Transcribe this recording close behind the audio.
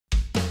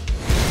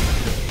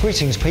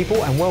Greetings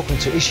people and welcome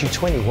to issue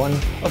 21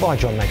 of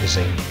iDrum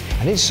magazine.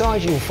 And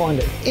inside you'll find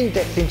an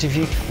in-depth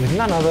interview with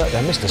none other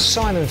than Mr.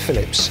 Simon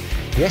Phillips.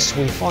 Yes,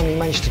 we finally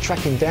managed to track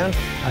him down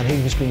and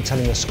he's been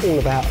telling us all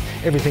about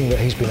everything that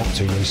he's been up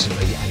to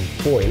recently,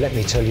 and boy, let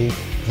me tell you,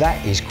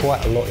 that is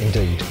quite a lot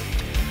indeed.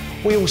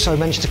 We also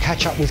managed to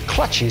catch up with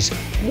Clutch's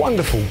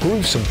wonderful,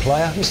 groovesome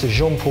player, Mr.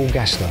 Jean-Paul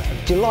Gaster.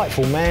 A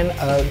delightful man,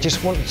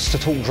 just wants to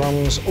talk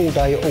drums all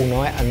day, all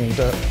night, and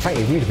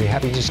frankly, we'd be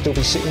happy to still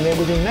be sitting there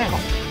with him now.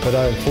 But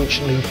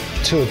unfortunately,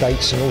 tour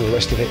dates and all the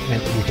rest of it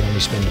meant that we can only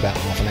spend about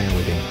half an hour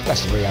with him.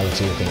 That's the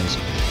reality of things.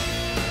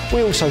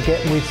 We also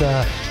get with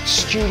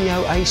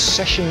Studio Ace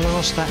session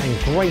master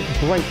and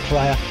great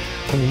player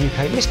from the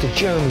UK, Mr.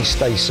 Jeremy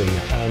Stacey,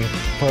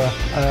 for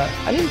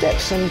an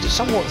in-depth and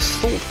somewhat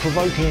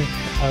thought-provoking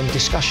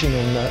discussion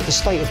on the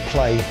state of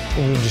play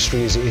in the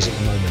industry as it is at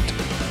the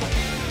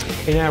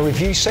moment. In our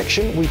review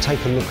section, we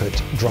take a look at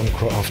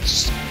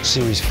Drumcraft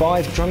Series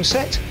 5 drum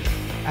set,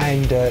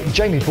 and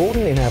Jamie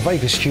Borden in our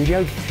Vegas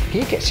studio,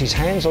 he gets his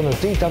hands on a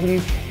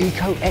DW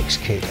Eco X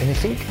kit, and I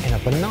think in a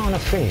banana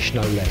finish,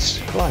 no less.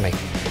 Blimey,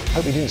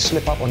 hope he didn't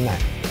slip up on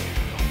that.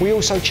 We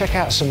also check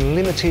out some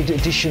limited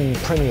edition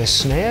Premier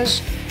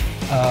snares.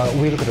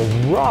 We look at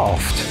a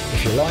raft,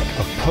 if you like,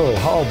 of Pearl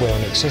hardware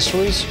and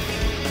accessories.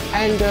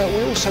 And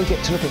we also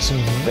get to look at some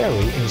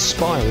very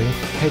inspiring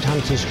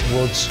HeadHunters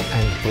rods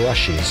and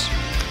brushes.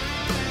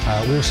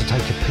 We also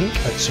take a peek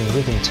at some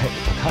RhythmTech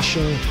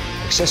percussion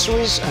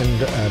accessories and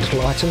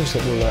little items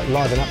that will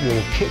liven up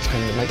your kit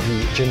and make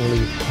you generally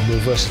a more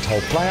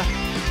versatile player.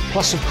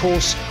 Plus, of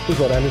course, we've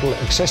got our little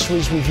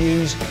accessories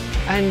reviews,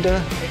 and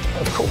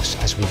of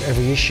course, as with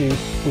every issue,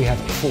 we have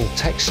full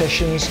tech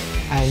sessions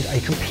and a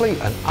complete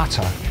and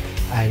utter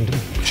and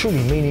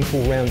truly meaningful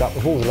roundup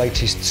of all the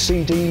latest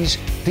CDs,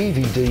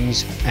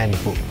 DVDs and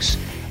books.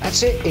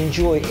 That's it,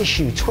 enjoy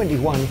issue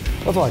 21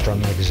 of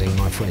iDrum magazine,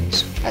 my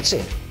friends. That's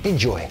it,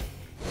 enjoy.